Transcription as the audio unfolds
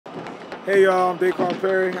Hey y'all, I'm Daquan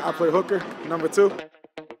Perry. I play hooker, number 2.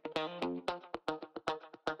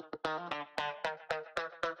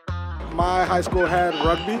 My high school had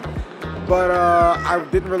rugby, but I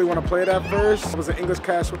didn't really want to play it at first. I was in English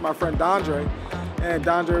class with my friend Dondre, and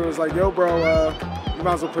Dondre was like, yo bro, you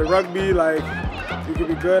might as well play rugby, like, you could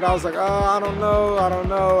be good. I was like, I don't know.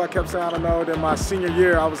 I kept saying I don't know. Then my senior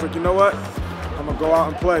year, I was like, you know what? I'm gonna go out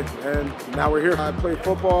and play, and now we're here. I played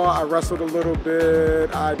football, I wrestled a little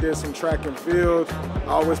bit, I did some track and field. I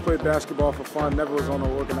always played basketball for fun, never was on an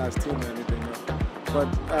organized team or anything.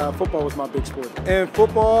 But football was my big sport. In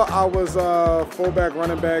football, I was fullback,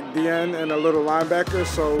 running back, DN, and a little linebacker,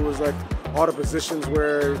 so it was like all the positions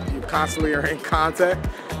where you constantly are in contact.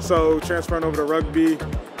 So transferring over to rugby,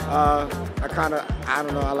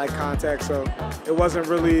 I like contact, so it wasn't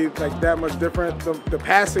really like that much different. The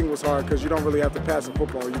passing was hard because you don't really have to pass in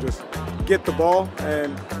football. You just get the ball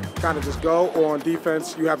and kind of just go, or on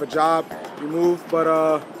defense, you have a job, you move.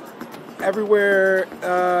 But everywhere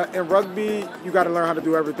in rugby, you got to learn how to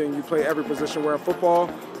do everything. You play every position, where in football,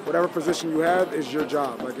 whatever position you have is your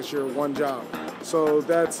job, like it's your one job. So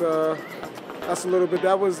that's a little bit,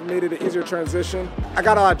 made it an easier transition. I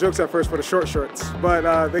got a lot of jokes at first for the short shorts,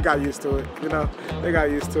 but they got used to it, you know? They got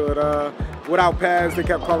used to it. Without pads, they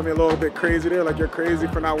kept calling me a little bit crazy there, like you're crazy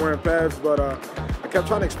for not wearing pads, but I kept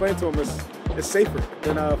trying to explain to them it's safer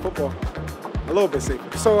than football, a little bit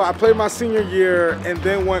safer. So I played my senior year and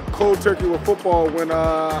then went cold turkey with football when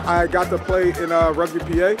I got to play in Rugby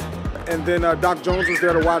PA, and then Doc Jones was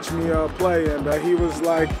there to watch me play, and he was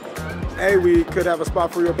like, hey, we could have a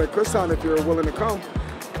spot for you up at Kutztown if you're willing to come.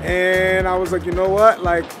 And I was like, you know what?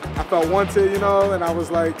 Like, I felt wanted, you know, and I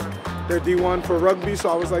was like, they're D1 for rugby, so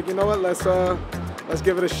I was like, you know what? Let's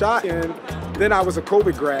give it a shot. And then I was a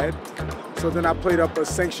COVID grad, so then I played up a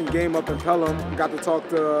sanctioned game up in Pelham. Got to talk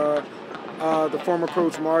to the former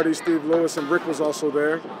coach Marty, Steve Lewis, and Rick was also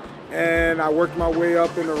there. And I worked my way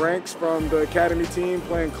up in the ranks from the academy team,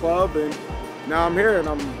 playing club, and now I'm here, and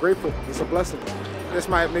I'm grateful. It's a blessing. This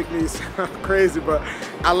might make me sound crazy, but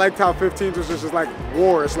I liked how 15 was just like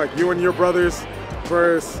war. It's like you and your brothers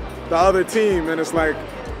versus the other team, and it's like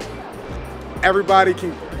everybody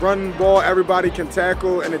can run the ball, everybody can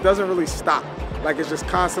tackle, and it doesn't really stop. Like, it's just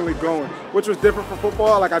constantly going, which was different from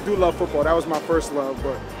football. Like, I do love football. That was my first love,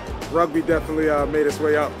 but rugby definitely made its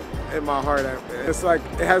way up in my heart. It's like,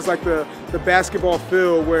 it has like the basketball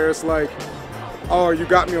feel where it's like, oh, you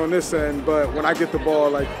got me on this end, but when I get the ball,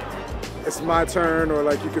 like, it's my turn, or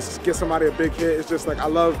like you can get somebody a big hit. It's just like, I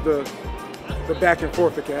love the back and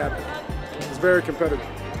forth that can happen. It's very competitive.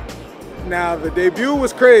 Now, the debut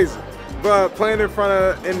was crazy, but playing in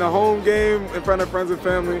the home game, in front of friends and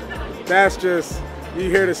family, that's just, you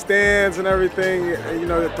hear the stands and everything, and you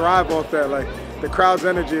know, they thrive off that. Like, the crowd's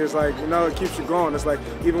energy is like, you know, it keeps you going. It's like,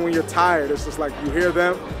 even when you're tired, it's just like, you hear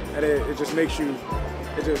them, and it just makes you,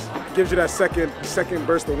 it just gives you that second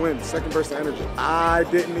burst of wind, second burst of energy. I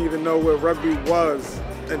didn't even know what rugby was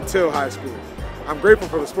until high school. I'm grateful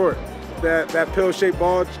for the sport. That pill-shaped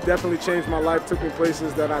ball definitely changed my life, took me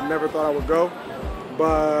places that I never thought I would go.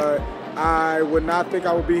 But I would not think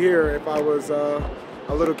I would be here if I was a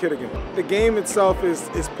little kid again. The game itself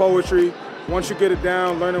is poetry. Once you get it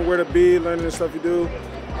down, learning where to be, learning the stuff you do,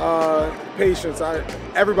 patience.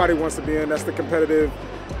 Everybody wants to be in. That's the competitive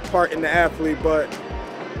part in the athlete, but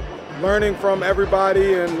learning from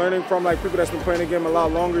everybody and learning from like people that's been playing the game a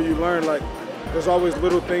lot longer, you learn like there's always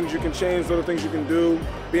little things you can change, little things you can do,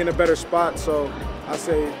 be in a better spot. So I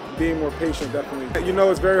say being more patient, definitely. You know,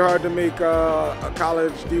 it's very hard to make a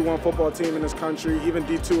college D1 football team in this country, even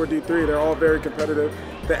D2 or D3, they're all very competitive.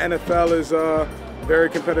 The NFL is very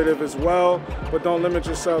competitive as well, but don't limit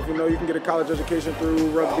yourself. You know, you can get a college education through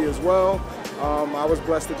rugby as well. I was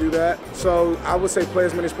blessed to do that. So I would say play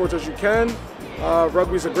as many sports as you can.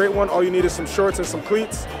 Rugby's a great one. All you need is some shorts and some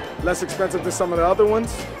cleats, less expensive than some of the other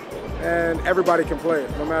ones, and everybody can play it,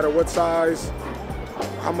 no matter what size,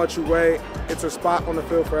 how much you weigh. It's a spot on the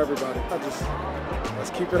field for everybody. Let's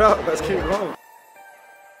keep it up, let's keep going.